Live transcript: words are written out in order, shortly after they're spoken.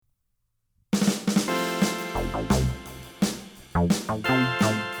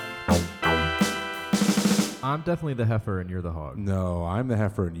I'm definitely the heifer and you're the hog. No, I'm the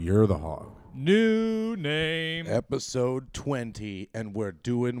heifer and you're the hog. New name. Episode 20, and we're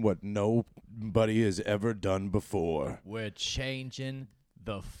doing what nobody has ever done before. We're changing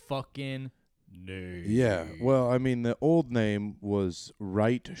the fucking name. Yeah, well, I mean, the old name was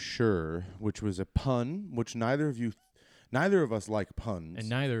Right Sure, which was a pun, which neither of us like puns. And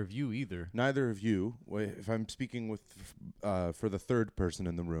neither of you either. Neither of you, if I'm speaking with for the third person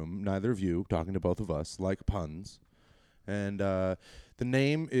in the room, neither of you, talking to both of us, like puns. And the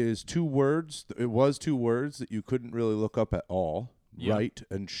name is 2 words. It was 2 words that you couldn't really look up at all. Yep. Right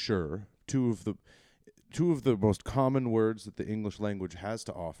and sure. Two of the most common words that the English language has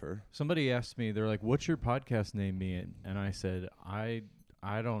to offer. Somebody asked me, they're like, "What's your podcast name being?" And I said, I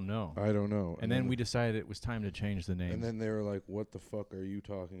don't know. I don't know. And then we decided it was time to change the name. And then they were like, "What the fuck are you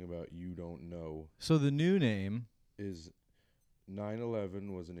talking about? You don't know." So the new name is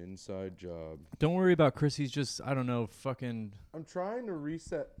 9/11 was an inside job. Don't worry about Chris. He's just, I don't know, fucking... I'm trying to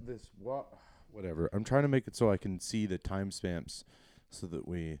reset this. Whatever. I'm trying to make it so I can see the timestamps so that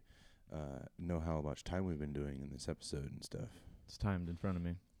we know how much time we've been doing in this episode and stuff. It's timed in front of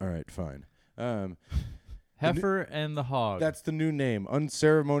me. All right, fine. Heifer and the Hog. That's the new name.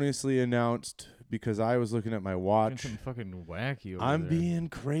 Unceremoniously announced because I was looking at my watch. Something fucking wacky over I'm there. being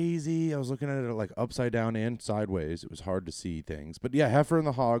crazy. I was looking at it like upside down and sideways. It was hard to see things. But yeah, Heifer and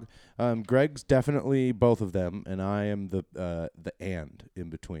the Hog. Greg's definitely both of them, and I am the and in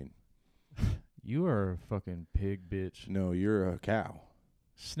between. You are a fucking pig, bitch. No, you're a cow.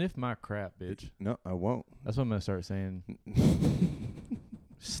 Sniff my crap, bitch. No, I won't. That's what I'm going to start saying.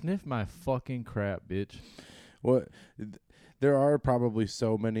 Sniff my fucking crap, bitch. What? There are probably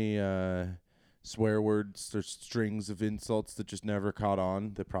so many swear words or strings of insults that just never caught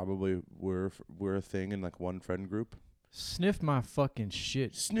on that probably were a thing in like one friend group. Sniff my fucking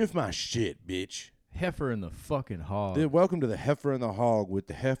shit. Sniff my shit, bitch. Heifer and the fucking Hog. Welcome to the Heifer and the Hog with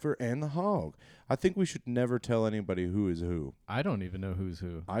the Heifer and the Hog. I think we should never tell anybody who is who. I don't even know who's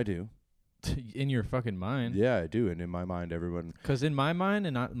who. I do. In your fucking mind. Yeah, I do. And in my mind, everyone. Because in my mind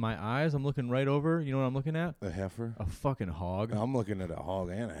and my eyes, I'm looking right over. You know what I'm looking at? A heifer? A fucking hog. I'm looking at a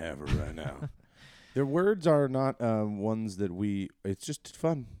hog and a heifer right now. Their words are not ones that it's just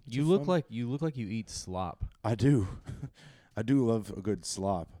fun. You look like you eat slop. I do. I do love a good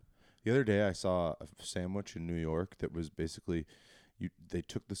slop. The other day I saw a sandwich in New York that was basically they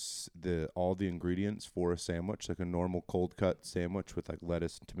took all the ingredients for a sandwich, like a normal cold cut sandwich with like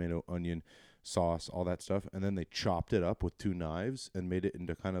lettuce, tomato, onion, sauce, all that stuff, and then they chopped it up with 2 knives and made it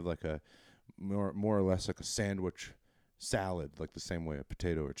into kind of like a more or less like a sandwich salad, like the same way a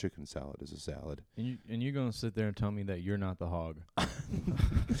potato or chicken salad is a salad. And you're gonna sit there and tell me that you're not the hog?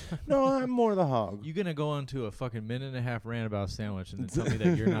 No, I'm more the hog. You're gonna go into a fucking minute and a half rant about a sandwich and then tell me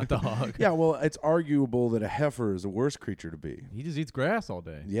that you're not the hog? Yeah, well, it's arguable that a heifer is a worse creature to be. He just eats grass all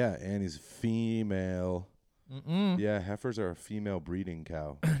day. Yeah, and he's female. Mm-mm. Yeah, heifers are a female breeding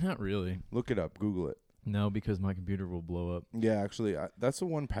cow. Not really. Look it up. Google it. No, because my computer will blow up. Yeah, actually, that's the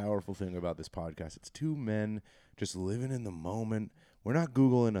one powerful thing about this podcast. It's 2 men just living in the moment. We're not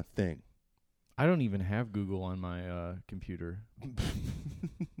Googling a thing. I don't even have Google on my computer.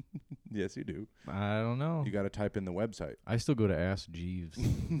 Yes, you do. I don't know. You got to type in the website. I still go to Ask Jeeves.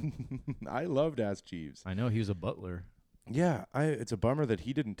 I loved Ask Jeeves. I know, he was a butler. Yeah, it's a bummer that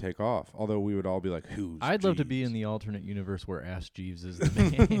he didn't take off. Although we would all be like, "Who's?" I'd love to be in the alternate universe where Ask Jeeves is the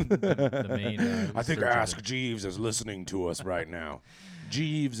main. the main. I think Ask Jeeves is listening to us right now.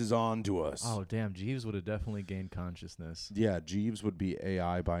 Jeeves is on to us. Oh damn, Jeeves would have definitely gained consciousness. Yeah, Jeeves would be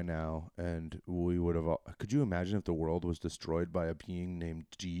AI by now, and we would have. Could you imagine if the world was destroyed by a being named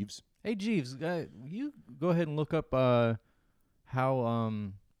Jeeves? Hey Jeeves, you go ahead and look up how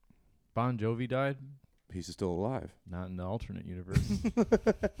Bon Jovi died. He's still alive. Not in the alternate universe.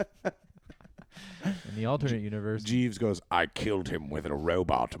 In the alternate universe, Jeeves goes, "I killed him with a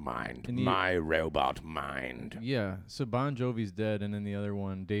robot mind. My robot mind." Yeah, so Bon Jovi's dead, and then the other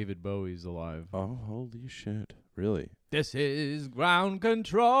one, David Bowie's alive. Oh, holy shit. Really? This is ground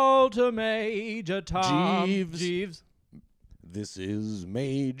control to Major Tom Jeeves. This is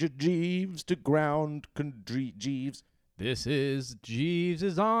Major Jeeves to ground Jeeves. This is Jeeves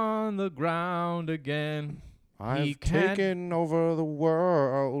is on the ground again. I've taken over the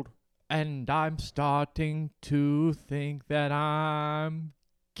world. And I'm starting to think that I'm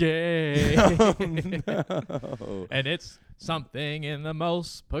gay. Oh, no. And it's something in the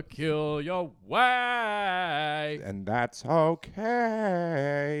most peculiar way. And that's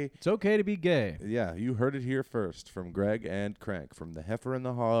okay. It's okay to be gay. Yeah, you heard it here first from Greg and Crank from the Heifer and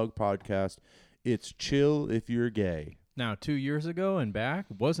the Hog podcast. It's chill if you're gay. Now, 2 years ago and back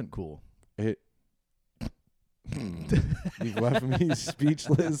wasn't cool. You've left me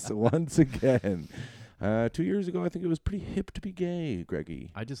speechless once again. 2 years ago, I think it was pretty hip to be gay,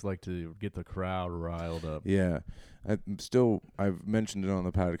 Greggy. I just like to get the crowd riled up. Yeah. I've mentioned it on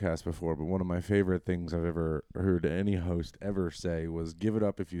the podcast before, but one of my favorite things I've ever heard any host ever say was, give it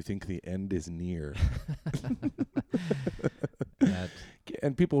up if you think the end is near.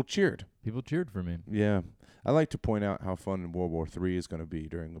 And people cheered. People cheered for me. Yeah. I like to point out how fun World War III is going to be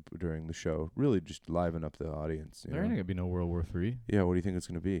during the show. Really just liven up the audience. There ain't going to be no World War III. Yeah, what do you think it's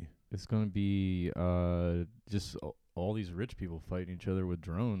going to be? It's going to be just all these rich people fighting each other with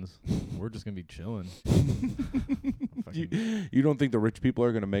drones. We're just going to be chilling. You don't think the rich people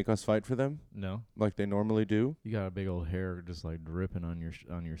are going to make us fight for them? No. Like they normally do? You got a big old hair just like dripping on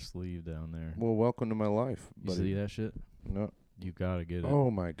your sleeve down there. Well, welcome to my life, buddy. You see that shit? No. You got to get it.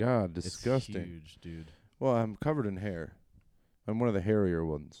 Oh, my God. Disgusting. It's huge, dude. Well, I'm covered in hair. I'm one of the hairier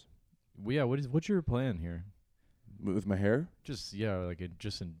ones. Well, yeah, what's your plan here? With my hair? Just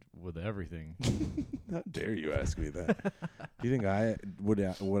with everything. How dare you ask me that? Do you think I would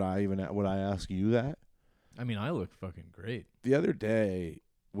I ask you that? I mean, I look fucking great. The other day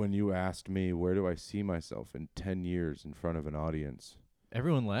when you asked me where do I see myself in 10 years in front of an audience,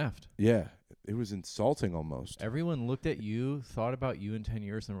 everyone laughed. Yeah, it was insulting almost. Everyone looked at you, thought about you in 10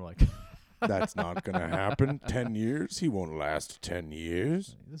 years and were like, that's not going to happen. 10 years? He won't last 10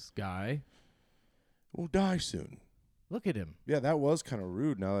 years. This guy will die soon. Look at him. Yeah, that was kind of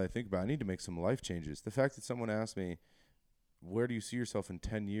rude now that I think about it. I need to make some life changes. The fact that someone asked me, where do you see yourself in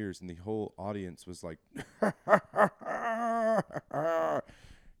 10 years? And the whole audience was like,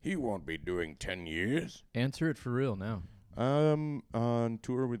 he won't be doing 10 years. Answer it for real now. I'm on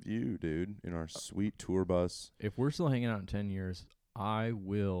tour with you, dude, in our sweet tour bus. If we're still hanging out in 10 years, I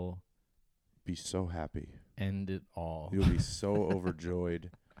will be so happy. End it all. You'll be so overjoyed.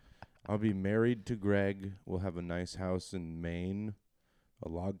 I'll be married to Greg. We'll have a nice house in Maine, a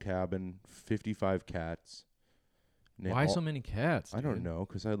log cabin, 55 cats. Why so many cats? I don't know,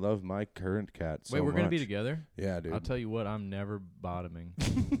 because I love my current cat so much. Wait, we're going to be together? Yeah, dude. I'll tell you what, I'm never bottoming.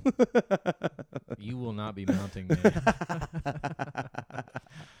 You will not be mounting me.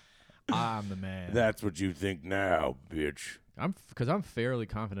 I'm the man. That's what you think now, bitch. Because I'm fairly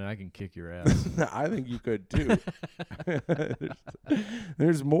confident I can kick your ass. I think you could too.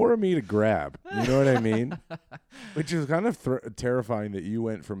 There's more of me to grab. You know what I mean? Which is kind of terrifying that you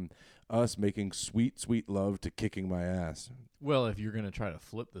went from us making sweet, sweet love to kicking my ass. Well, if you're going to try to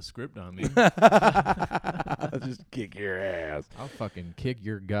flip the script on me. I'll just kick your ass. I'll fucking kick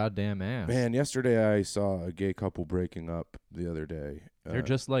your goddamn ass. Man, yesterday I saw a gay couple breaking up the other day. They're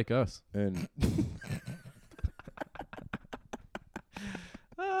just like us. And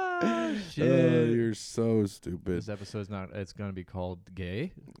shit. You're so stupid. This episode's it's going to be called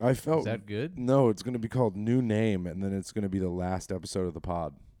Gay? Is that good? No, it's going to be called New Name, and then it's going to be the last episode of the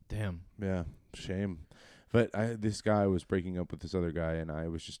pod. Damn. Yeah, shame. But this guy was breaking up with this other guy, and I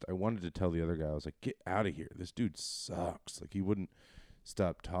wanted to tell the other guy, I was like, get out of here. This dude sucks. Like, he wouldn't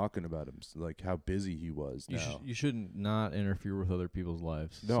stop talking about him, like how busy he was now. You shouldn't not interfere with other people's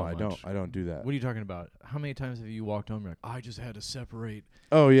lives. No, I don't. I don't do that. What are you talking about? How many times have you walked home and you're like, I just had to separate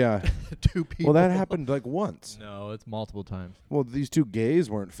Oh, yeah. two people? Well, that happened like once. No, it's multiple times. Well, these two gays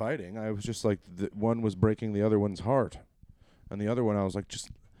weren't fighting. I was just like, one was breaking the other one's heart. And the other one, I was like,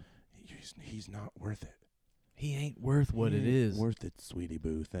 he's not worth it. He ain't worth what it is. Worth it, sweetie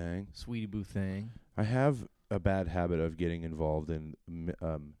boo thing. Sweetie boo thing. I have a bad habit of getting involved in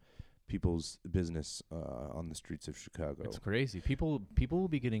people's business on the streets of Chicago. It's crazy. People will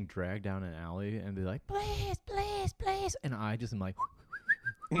be getting dragged down an alley and be like, please, please, please. And I just am like,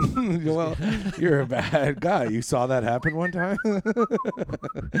 well, you're a bad guy. You saw that happen one time?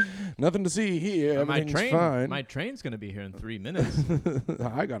 Nothing to see here. Everything's fine. My train's going to be here in 3 minutes.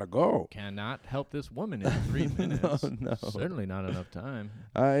 I got to go. Cannot help this woman in 3 minutes. No. Certainly not enough time.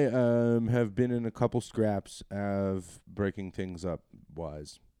 I have been in a couple scraps of breaking things up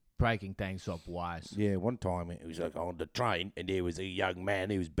wise. Breaking things up wise. Yeah, one time it was like on the train, and there was a young man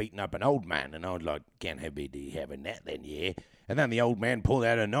who was beating up an old man, and I was like, can't be having that then, yeah. And then the old man pulled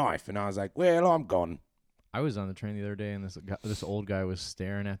out a knife, and I was like, well, I'm gone. I was on the train the other day, and this old guy was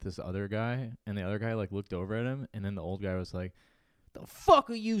staring at this other guy, and the other guy like looked over at him, and then the old guy was like, the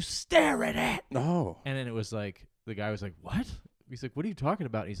fuck are you staring at? Oh. And then it was like, the guy was like, what? He's like, what are you talking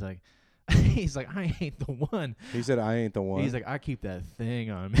about? He's like, I ain't the one. He said, I ain't the one. He's like, I keep that thing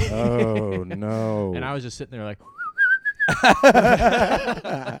on me. Oh, no. And I was just sitting there like.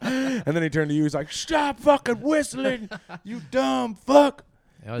 And then he turned to you. He's like, stop fucking whistling, you dumb fuck.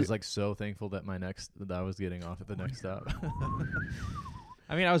 I was like so thankful that that I was getting off at the next stop.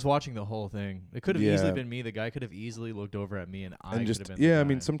 I mean, I was watching the whole thing. It could have easily been me. The guy could have easily looked over at me, and I could have been. The I guy.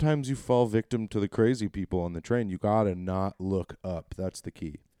 mean, sometimes you fall victim to the crazy people on the train. You gotta not look up. That's the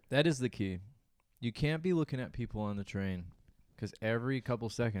key. That is the key. You can't be looking at people on the train, because every couple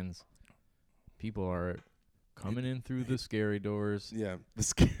seconds, people are coming in through the scary doors. Yeah, the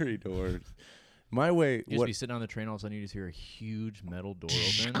scary doors. My way. You just be sitting on the train, all of a sudden you just hear a huge metal door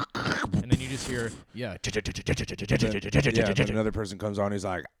open, and then you just hear, then another person comes on. He's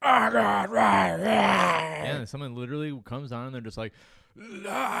like, "Oh God, right!" Yeah, and someone literally comes on, and they're just like, and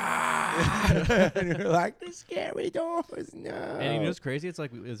you're like, "The scary doors, no." And you know what's crazy? It's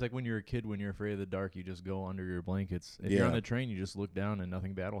like when you're a kid, when you're afraid of the dark, you just go under your blankets. If you're on the train, you just look down, and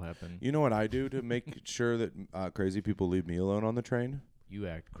nothing bad will happen. You know what I do to make sure that crazy people leave me alone on the train? You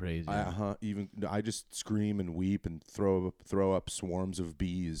act crazy. I just scream and weep and throw up swarms of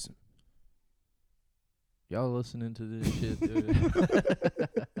bees. Y'all listening to this shit, dude?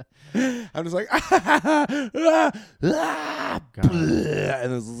 I'm just like,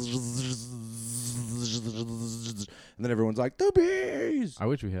 and then everyone's like, the bees. I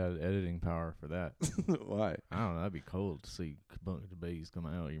wish we had editing power for that. Why? I don't know. That'd be cool to see a bunch of bees come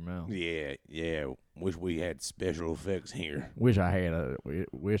out of your mouth. Yeah. Wish we had special effects here. Wish I had it.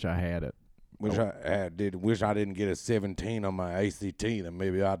 Wish I didn't get a 17 on my ACT. Then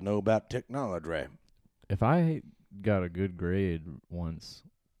maybe I'd know about technology. If I got a good grade once,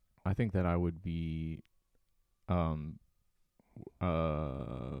 I think that I would be,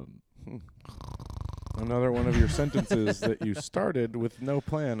 Another one of your sentences that you started with no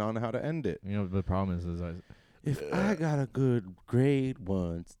plan on how to end it. You know, the problem is if I got a good grade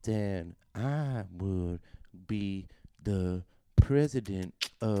once, then I would be the president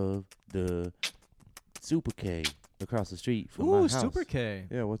of the Super K across the street from my house. Super K.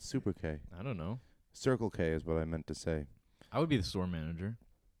 Yeah, what's Super K? I don't know. Circle K is what I meant to say. I would be the store manager.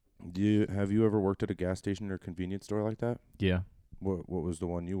 Have you ever worked at a gas station or convenience store like that? Yeah. What was the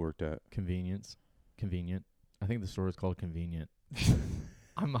one you worked at? Convenience. Convenient. I think the store is called Convenient.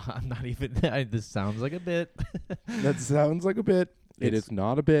 I'm not even. This sounds like a bit. That sounds like a bit. It is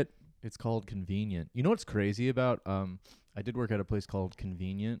not a bit. It's called Convenient. You know what's crazy about? I did work at a place called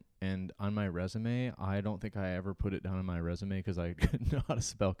Convenient, and on my resume, I don't think I ever put it down on my resume because I couldn't know how to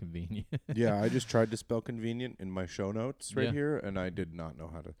spell convenient. Yeah, I just tried to spell convenient in my show notes here, and I did not know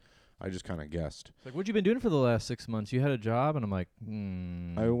how to. I just kind of guessed. It's like, what you been doing for the last 6 months? You had a job, and I'm like,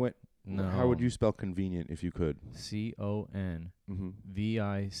 I went. No. How would you spell convenient if you could? CONVICT.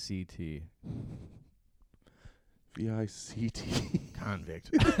 VICT. Convict.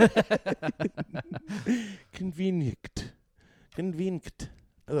 Convenient.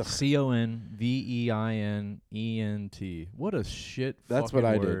 Ugh. CONVEINENT. What a shit. That's what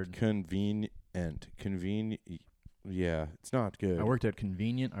I word. did. Convenient. Yeah, it's not good. I worked at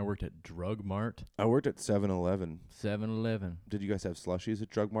Convenient. I worked at Drug Mart. I worked at 7-Eleven. 7-Eleven. Did you guys have slushies at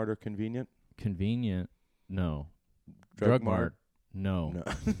Drug Mart or Convenient? Convenient. No. Drug Mart. No.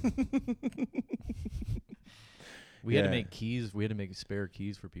 We had to make keys. We had to make spare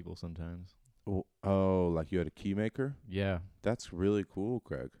keys for people sometimes. Oh, like you had a key maker? Yeah. That's really cool,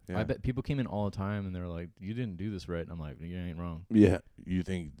 Craig. Yeah. I bet people came in all the time and they were like, you didn't do this right. And I'm like, you ain't wrong. Yeah. You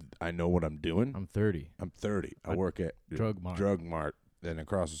think I know what I'm doing? I'm 30. I'm 30. I work at Drug Mart. Drug Mart. Then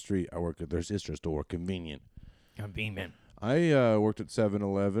across the street, I work at their sister store, Convenient. Convenient. I worked at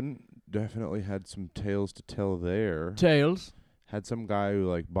 7-Eleven. Definitely had some tales to tell there. Tails. Had some guy who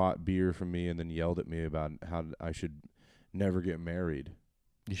like bought beer from me and then yelled at me about how I should never get married.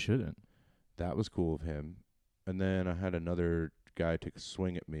 You shouldn't. That was cool of him. And then I had another guy take a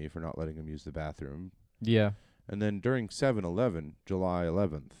swing at me for not letting him use the bathroom. Yeah. And then during 7-Eleven, July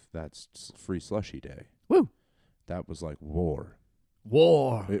 11th, that's free slushy day. Woo. That was like war.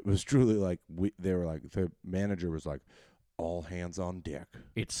 War. It was truly like they were like the manager was like all hands on deck.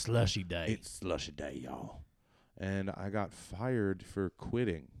 It's slushy day. It's slushy day, y'all. And I got fired for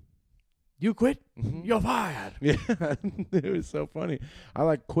quitting. You quit? Mm-hmm. You're fired. Yeah, it was so funny. I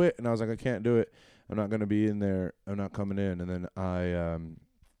like quit, and I was like, I can't do it. I'm not gonna be in there. I'm not coming in. And then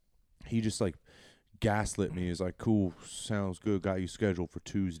he just like gaslit me. He's like, cool, sounds good. Got you scheduled for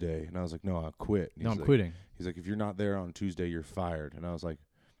Tuesday. And I was like, no, I quit. No, I'm like, quitting. He's like, if you're not there on Tuesday, you're fired. And I was like,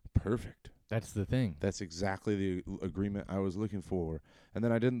 perfect. That's the thing. That's exactly the agreement I was looking for. And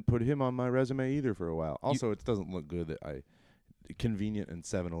then I didn't put him on my resume either for a while. Also, it doesn't look good that Convenient and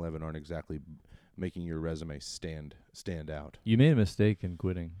 7-Eleven aren't exactly making your resume stand out. You made a mistake in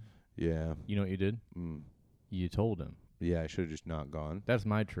quitting. Yeah. You know what you did? You told him. Yeah, I should have just not gone. That's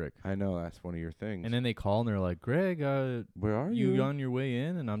my trick. I know that's one of your things. And then they call and they're like, Greg, where are you on your way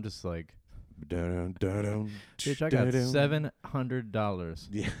in? And I'm just like, Dun-dun-dun-dun, bitch, I got dun-dun. $700.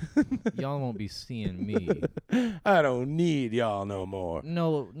 Yeah. Y'all won't be seeing me. I don't need y'all no more.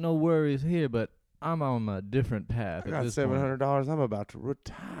 No worries here, but I'm on a different path. I got $700. I'm about to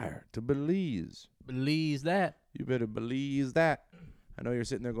retire to Belize. Believe that. You better believe that. I know you're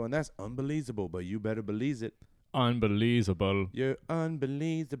sitting there going, that's unbelievable, but you better believe it. Unbelievable. You're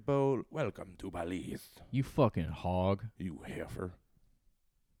unbelievable. Welcome to Belize. You fucking hog. You heifer.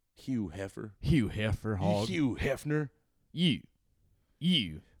 Hugh Heifer. Hugh Heifer Hog. Hugh Hefner. You.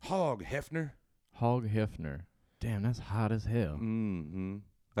 Hog Hefner. Hog Hefner. Damn, that's hot as hell. Mm-hmm.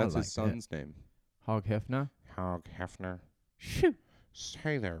 That's like his son's name. Hog Hefner? Hog Hefner. Shoo.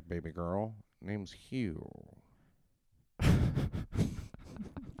 Hey there, baby girl. Name's Hugh. Can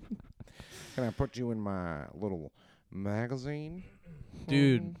I put you in my little magazine?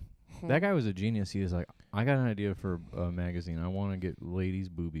 Dude, that guy was a genius. He was like, I got an idea for a magazine. I want to get ladies'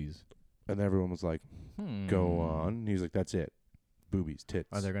 boobies. And everyone was like, go on. He's like, that's it. Boobies, tits.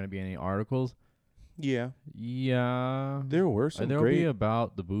 Are there going to be any articles? Yeah. Yeah. There were some There'll great be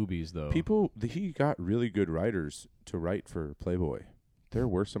about the boobies, though. he got really good writers to write for Playboy. There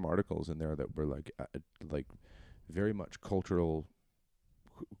were some articles in there that were like very much cultural.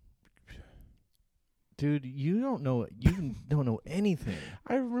 Dude, you don't know anything.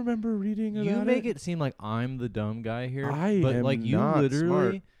 I remember reading about it. You make it seem like I'm the dumb guy here. But am like not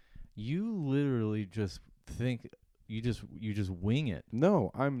smart. You literally just think you just wing it. No,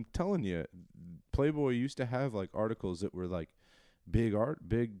 I'm telling you, Playboy used to have like articles that were like big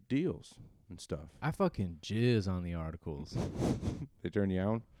deals and stuff. I fucking jizz on the articles. They turn you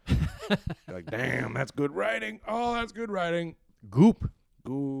on. You're like, damn, that's good writing. Oh, that's good writing. Goop.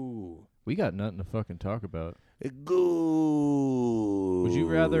 Goo. We got nothing to fucking talk about. Goo. Would you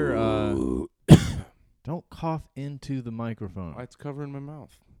rather don't cough into the microphone. It's covering my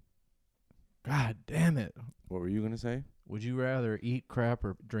mouth. God damn it. What were you going to say? Would you rather eat crap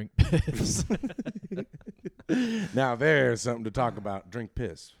or drink piss? Now there's something to talk about. Drink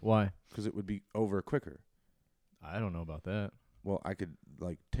piss. Why? Because it would be over quicker. I don't know about that. Well, I could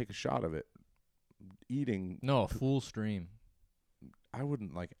like take a shot of it. Eating. No, a full stream. I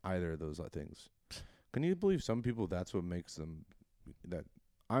wouldn't like either of those things. Can you believe some people that's what makes them that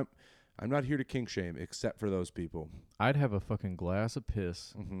I'm not here to kink shame except for those people. I'd have a fucking glass of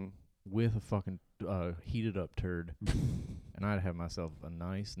piss Mm-hmm. with a fucking heated up turd and I'd have myself a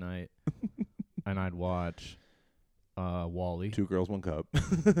nice night and I'd watch Wall-E. 2 Girls, 1 Cup.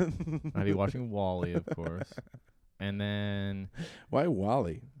 I'd be watching Wall-E, of course. And then why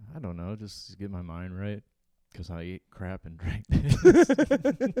Wall-E? I don't know, just to get my mind right. Because I eat crap and drink.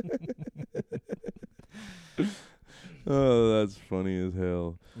 Oh, that's funny as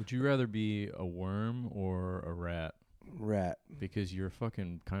hell. Would you rather be a worm or a rat? Rat. Because you're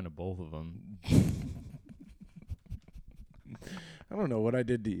fucking kind of both of them. I don't know what I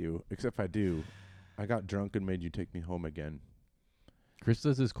did to you, except I do. I got drunk and made you take me home again. Chris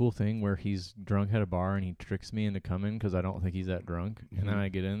does this cool thing where he's drunk at a bar and he tricks me into coming because I don't think he's that drunk. Mm-hmm. And then I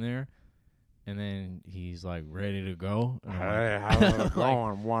get in there. And then he's like ready to go. Hey, how's it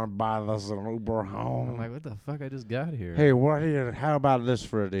going? Want to buy this an Uber home? I'm like, what the fuck? I just got here. Hey, how about this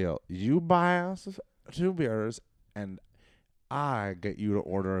for a deal? You buy us 2 beers, and I get you to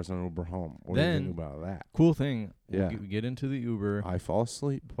order us an Uber home. What do you think about that? Cool thing. Yeah. We get into the Uber. I fall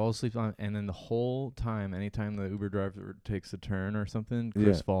asleep. On, and then the whole time, anytime the Uber driver takes a turn or something,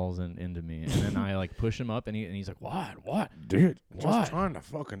 Chris falls into me. And then I like push him up, and he's like, What? Dude, what? Just trying to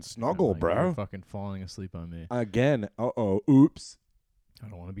fucking snuggle, like, bro. You're fucking falling asleep on me. Again. Oops. I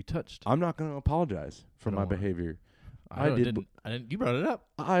don't want to be touched. I'm not going to apologize for my behavior. I didn't. You brought it up.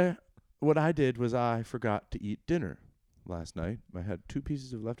 What I did was I forgot to eat dinner last night. I had 2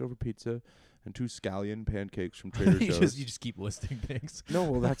 pieces of leftover pizza and 2 scallion pancakes from Trader Joe's. You just keep listing things. No,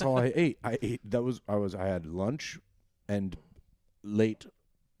 well, that's all I ate. I had lunch and later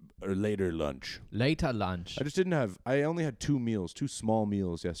lunch. Later lunch. I only had 2 meals, 2 small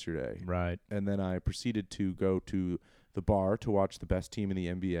meals yesterday. Right. And then I proceeded to go to the bar to watch the best team in the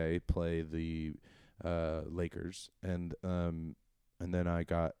NBA play the Lakers. And then I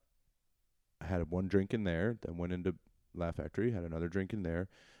had 1 drink in there, then went into Laugh Factory, had another drink in there,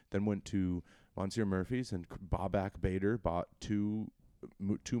 then went to Monsieur Murphy's and Bobak Bader bought 2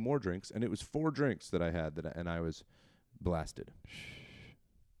 more drinks, and it was 4 drinks that I had and I was blasted.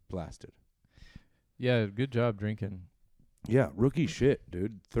 Yeah, good job drinking. Yeah, rookie shit,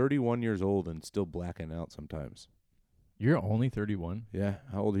 dude. 31 years old and still blacking out sometimes. You're only 31? Yeah.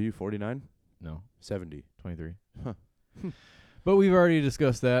 How old are you? 49? No. 70. 23. Huh. But we've already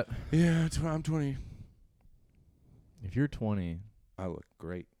discussed that. Yeah, I'm 20. If you're 20, I look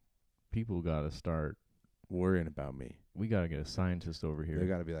great. people got to start. Worrying about me. We got to get a scientist over They here.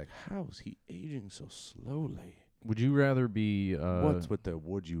 got to be like, how is he aging so slowly? Would you rather be What's with the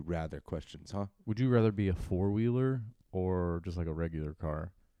would you rather questions, huh? Would you rather be a 4-wheeler or just like a regular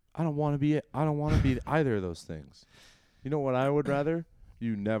car? I don't want to be either of those things. You know what I would rather?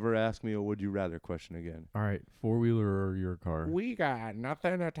 You never ask me a would you rather question again. All right, 4-wheeler or your car? We got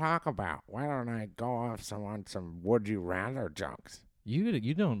nothing to talk about. Why don't I go off on some would you rather junks?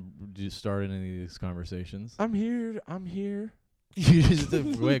 You don't just start any of these conversations. I'm here. You just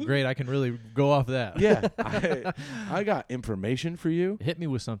wait, great. I can really go off that. Yeah, I got information for you. Hit me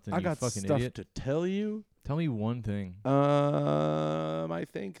with something. I You got fucking stuff idiot. to tell you. Tell me one thing. I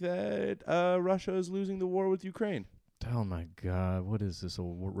think that Russia is losing the war with Ukraine. Oh my God! What is this? A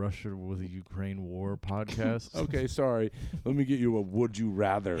Russia with a Ukraine war podcast? Okay, sorry. Let me get you a would you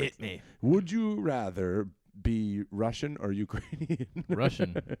rather. Hit me. Would you rather be Russian or Ukrainian?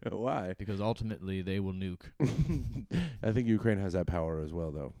 Russian. Why? Because ultimately they will nuke. I think Ukraine has that power as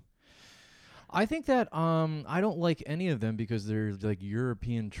well, though. I think that I don't like any of them because they're like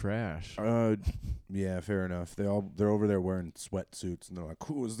European trash. Yeah, fair enough. They're over there wearing sweatsuits and they're like,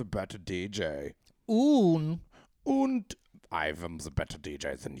 "Who's the better DJ?" Und I'm the better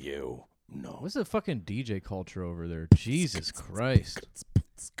DJ than you. No. What's the fucking DJ culture over there? Jesus Christ.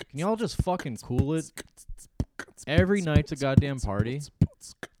 Can y'all just fucking cool it? Every night's a goddamn party.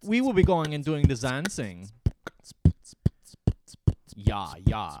 We will be going and doing the dancing. Yeah.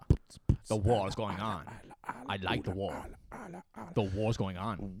 The war is going on. I like the war. The war's going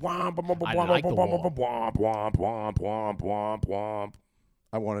on. I like the war.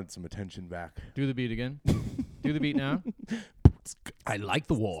 I wanted some attention back. Do the beat again. Do the beat now. I like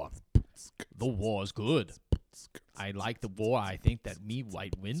the war. The war's good. I like the war. I think that me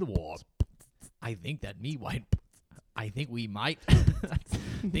might win the war. I think that me might. I think we might.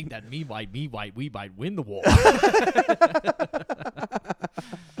 think that we might win the war.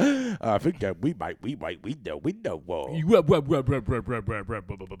 I think that we might win the war. Win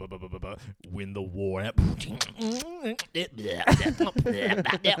the war.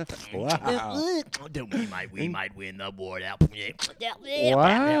 Wow. We might win the war.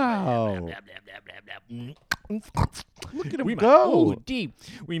 Wow. Look at him We go. might, deep.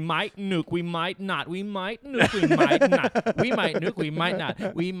 We might nuke. We might not. We might nuke. We might not. We might nuke. We might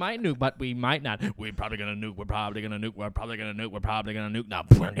not. We might nuke, but we might not. We're probably gonna nuke. We're probably gonna nuke. We're probably gonna nuke. We're probably gonna nuke. Now,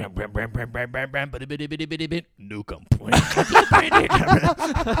 nuke 'em.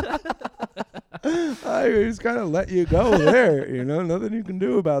 I just kind of let you go there. Nothing you can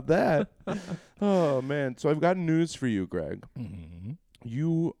do about that. Oh, man. So I've got news for you, Greg. Mm-hmm.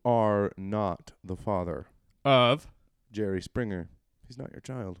 You are not the father. Of Jerry Springer. He's not your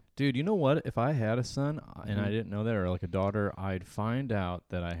child. dude, you know what? If I had a son and I didn't know that, or like a daughter, I'd find out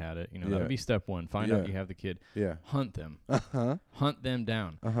that I had it. That Yeah. would be step one. Find out you have the kid. Yeah. Hunt them. Uh-huh. Hunt them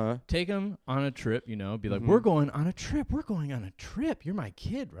down. Uh-huh. Take them on a trip. Be like, Mhm. we're going on a trip. We're going on a trip. You're my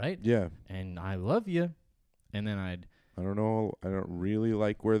kid, right? Yeah. And I love you. And then I don't know. I don't really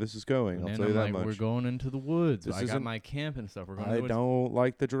like where this is going. I'll tell you that much. we're going into the woods. This I got isn't- my camp and stuff. We're going to I the woods. don't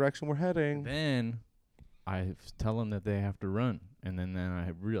like the direction we're heading. Then I tell them that they have to run, and then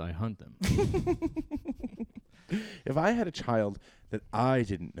I hunt them. If I had a child that I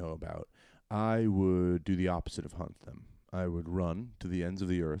didn't know about, I would do the opposite of hunt them. I would run to the ends of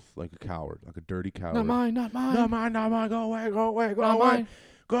the earth like a coward, like a dirty coward. Not mine. Not mine. Go away. Not away. mine.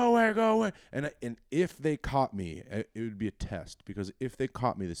 Go away. And if they caught me, it would be a test. Because if they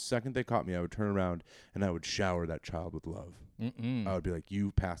caught me, the second they caught me, I would turn around and I would shower that child with love. I would be like,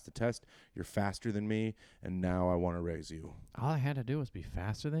 you passed the test. You're faster than me. And now I want to raise you. All I had to do was be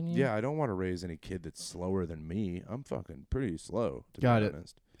faster than you? Yeah, I don't want to raise any kid that's slower than me. I'm fucking pretty slow, to Got be it.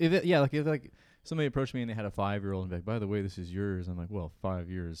 honest. If somebody approached me and they had a 5-year-old and be like, by the way, this is yours. I'm like, well, 5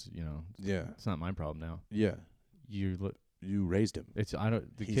 years, Yeah. it's not my problem now. Yeah. You raised him. It's I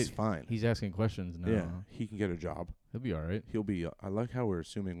don't. The He's kid, fine. He's asking questions now. Yeah. He can get a job. He'll be all right. He'll be. I like how we're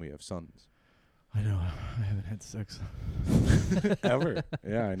assuming we have sons. I know. I haven't had sex. Ever.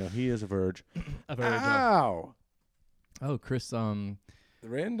 Yeah, I know. He is a verge. I've already done. Ow! Oh, Chris.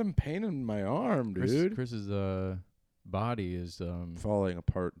 Random pain in my arm, dude. Chris's body is Falling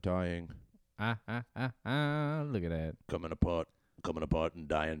apart, dying. Look at that. Coming apart and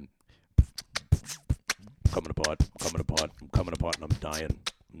dying. Coming apart, I'm coming apart and I'm dying.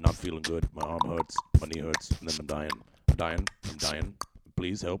 I'm not feeling good. My arm hurts, my knee hurts, and then I'm dying. I'm dying.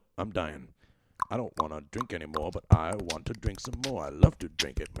 Please help. I'm dying. I don't want to drink anymore, but I want to drink some more. I love to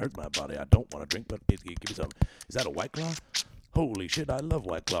drink. It hurts my body. I don't want to drink, but give me some. Is that a White Claw? Holy shit, I love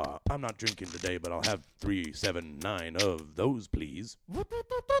White Claw. I'm not drinking today, but I'll have 3, 7, 9 of those, please.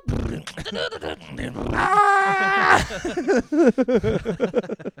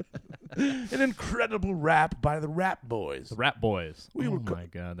 An incredible rap by the Rap Boys. The Rap Boys. We oh were my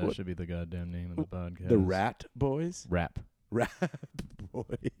god, that should be the goddamn name of the podcast. The Rat Boys? Rap. Rap Boys.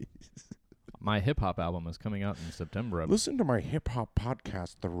 My hip hop album is coming out in September. Listen to my hip hop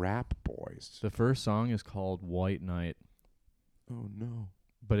podcast, The Rap Boys. The first song is called White Knight, Oh no.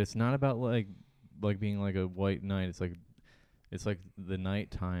 but it's not about like being like a white knight. It's like the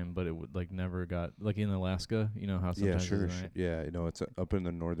nighttime, but it would like never got like in Alaska. You know how Yeah, sometimes sure. it's night? Yeah, you know, it's up in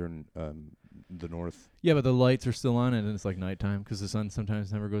the northern, the north. Yeah, but the lights are still on, and it's like nighttime because the sun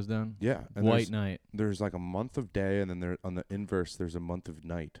sometimes never goes down. Yeah, and White Night. there's like a month of day, and then there on the inverse, there's a month of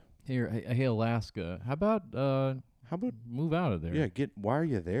night. Hey, Alaska. How about How about move out of there? yeah? Why are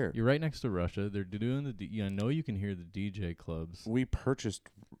you there? You're right next to Russia. They're doing I know you can hear the DJ clubs. We purchased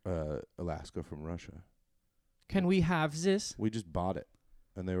Alaska from Russia. Can we have this? We just bought it,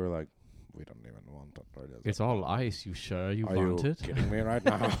 and they were like, "We don't even want it." It's all ice. You sure you Are want you it? kidding me right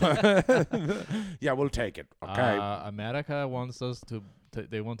now? Yeah, we'll take it. Okay. America wants us to.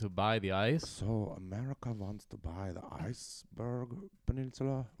 They want to buy the ice. So America wants to buy the iceberg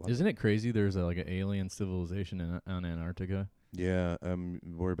peninsula. What? Isn't it crazy? There's like an alien civilization on Antarctica. Yeah,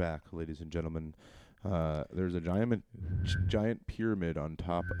 we're back, ladies and gentlemen. There's a giant pyramid on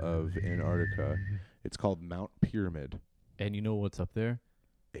top of Antarctica. It's called Mount Pyramid. And you know what's up there?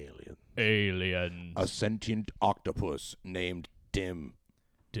 Alien. Aliens. A sentient octopus named Tim.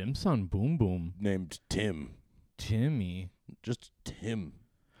 Dim Sum Boom Boom. Named Tim. Timmy. Just Tim.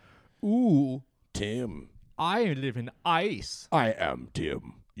 Ooh, Tim. I live in ice. I am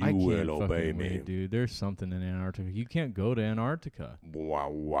Tim. You I can't will obey fucking me. wait, dude. There's something in Antarctica. You can't go to Antarctica. Wow,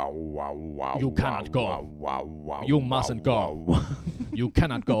 wow, wow, wow. You cannot go. Wow, wow, wow, You wow, mustn't wow, go. wow. You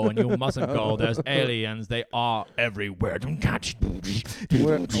cannot go and you mustn't go. There's aliens. They are everywhere. We're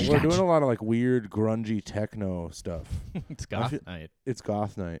doing a lot of like weird grungy techno stuff. It's I goth feel- night. It's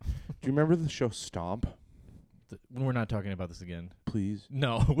goth night. Do you remember the show Stomp? We're not talking about this again. Please.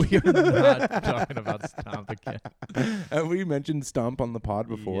 No, we are not talking about Stomp again. Have we mentioned Stomp on the pod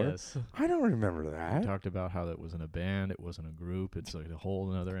before? Yes. I don't remember We that. talked about how that wasn't a band. It wasn't a group. It's like a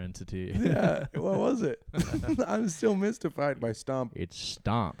whole other entity. Yeah. What was it? I'm still mystified by Stomp. It's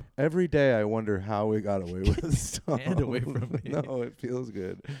Stomp. Every day I wonder how we got away with Stomp. And away from me. No, it feels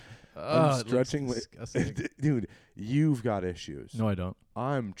good. Oh, I'm stretching. disgusting. Dude, you've got issues. No, I don't.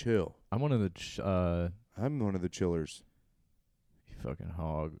 I'm chill. I'm one of the I'm one of the chillers. you fucking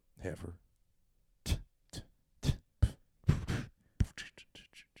hog. Heifer.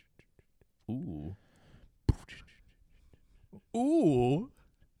 Ooh. Ooh.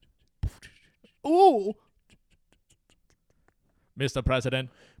 Ooh. Mr. President,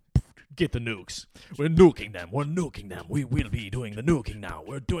 get the nukes. We're nuking them. We're nuking them. We will be doing the nuking now.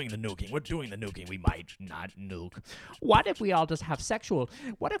 We're doing the nuking. We're doing the nuking. We might not nuke. What if we all just have sexual?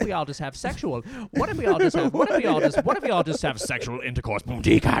 What if we all just have sexual? What if we all just have? What if we all just have sexual intercourse? Boom,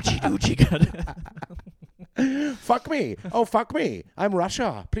 chika, chidu, chika. Fuck me. Oh, fuck me. I'm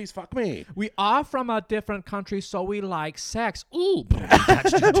Russia. Please fuck me. We are from a different country, so we like sex. Ooh.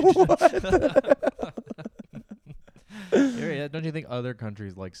 Yeah, don't you think other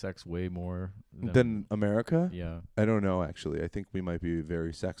countries like sex way more Than America? Yeah. I don't know, actually. I think we might be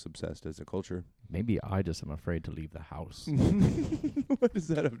very sex obsessed as a culture. Maybe I just am afraid to leave the house. What does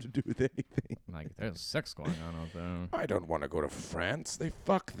that have to do with anything? Like, there's sex going on out there. I don't want to go to France. They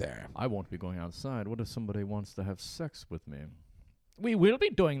fuck there. I won't be going outside. What if somebody wants to have sex with me? We will be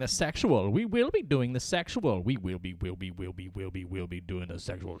doing the sexual. We will be doing the sexual. We will be doing the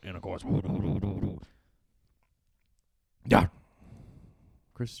sexual intercourse. Yeah.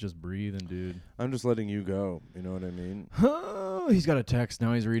 Chris is just breathing, dude. I'm just letting you go. You know what I mean? Oh, he's got a text.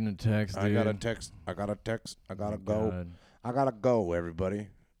 Now he's reading a text, dude. I got a text. I got to go. God. I got to go, everybody.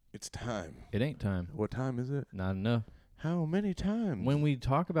 It's time. It ain't time. What time is it? Not enough. How many times? When we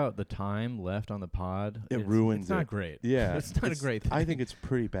talk about the time left on the pod, It it's, ruins It's not it. great. Yeah. It's not a great thing. I think it's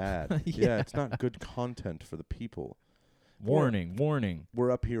pretty bad. Yeah. It's not good content for the people. Warning. We're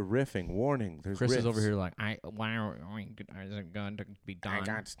up here riffing. Warning. There's Chris is riffs. over here like, why is it going to be I done?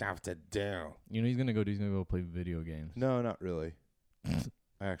 got stuff to do. You know, he's gonna go play video games. No, not really.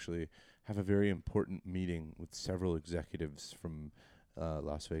 I actually have a very important meeting with several executives from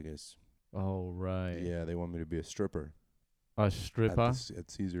Las Vegas. Oh, right. Yeah, they want me to be a stripper A stripper? at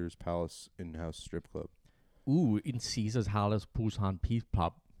Caesar's Palace in-house strip club. Ooh, in Caesar's Palace, Pusan Peace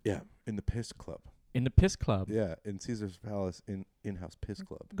Pop. Yeah, in the piss club. In the piss club. Yeah, in Caesar's Palace in-house piss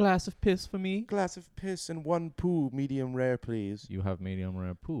club. Glass of piss for me. Glass of piss and 1 poo, medium rare, please. You have medium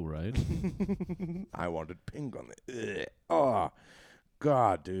rare poo, right? I wanted pink on it. Oh,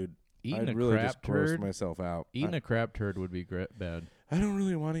 God, dude. Eating I'd a really crap just gross turd. myself out. Eating a crap turd would be bad. I don't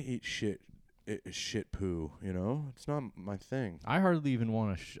really want to eat shit poo, you know? It's not my thing. I hardly even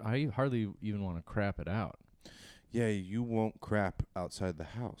want to crap it out. Yeah, you won't crap outside the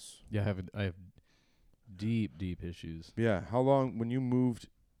house. Yeah, I have deep issues Yeah, how long, when you moved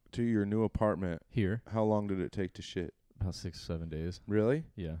to your new apartment, here. how long did it take to shit? About 6-7 days. Really?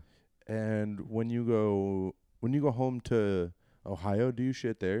 Yeah. And when you go home to Ohio, do you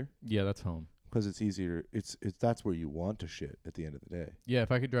shit there? Yeah, that's home. Because it's easier. It's that's where you want to shit at the end of the day. Yeah,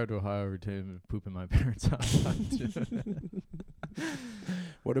 if I could drive to Ohio every day and poop in my parents' house, I'd do it.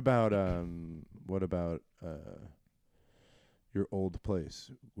 What about your old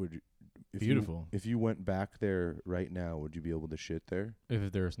place? Would you, Beautiful. if you went back there right now, would you be able to shit there?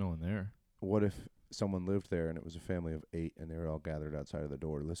 If there's no one there. What if someone lived there and it was a family of 8 and they were all gathered outside of the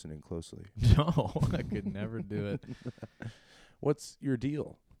door listening closely? No, I could never do it. What's your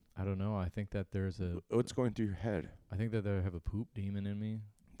deal? I don't know. I think that What's going through your head? I think that I have a poop demon in me.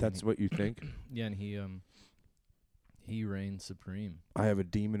 That's what you think? Yeah, and he reigns supreme. I have a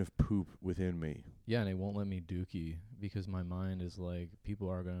demon of poop within me. Yeah, and it won't let me dookie because my mind is like, people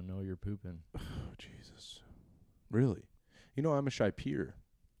are gonna know you're pooping. Oh, Jesus. Really? You know, I'm a shy peer.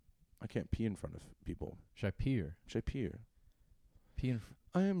 I can't pee in front of people. Shapir. Shy peer. Pee in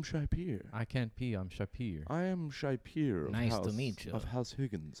I am shy peer. I can't pee. I'm Shapir. I am shy peer. Nice to meet you. Of House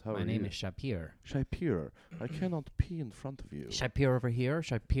Higgins. How My are name you? is Shapir. Shy peer. I cannot pee in front of you. Shapir over here,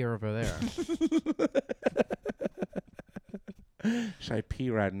 Shapir over there. Shy pee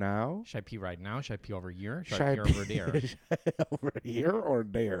right now? Shapir right now, Shapir over here, Shy Shapir over there. over here or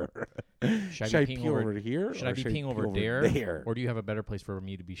there? Should I Shy be pee peeing over here? Should I or be shy peeing over pee there? Or do you have a better place for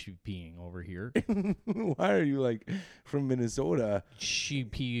me to be peeing over here? Why are you like from Minnesota? She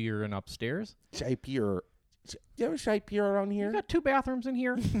peeing upstairs. Shy peer. You have a shy peer around You here? got 2 bathrooms in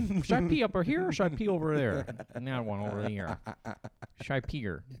here. Should I pee up here or should I pee over there? And that one over here. Should I pee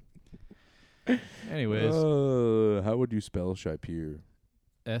her? Anyways, How would you spell shy peer?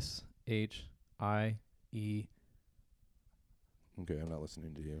 SHIE. Okay, I'm not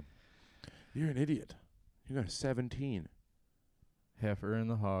listening to you. You're an idiot. You got a 17. Heifer and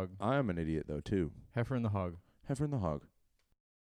the hog. I'm an idiot though too. Heifer and the hog. Heifer and the hog.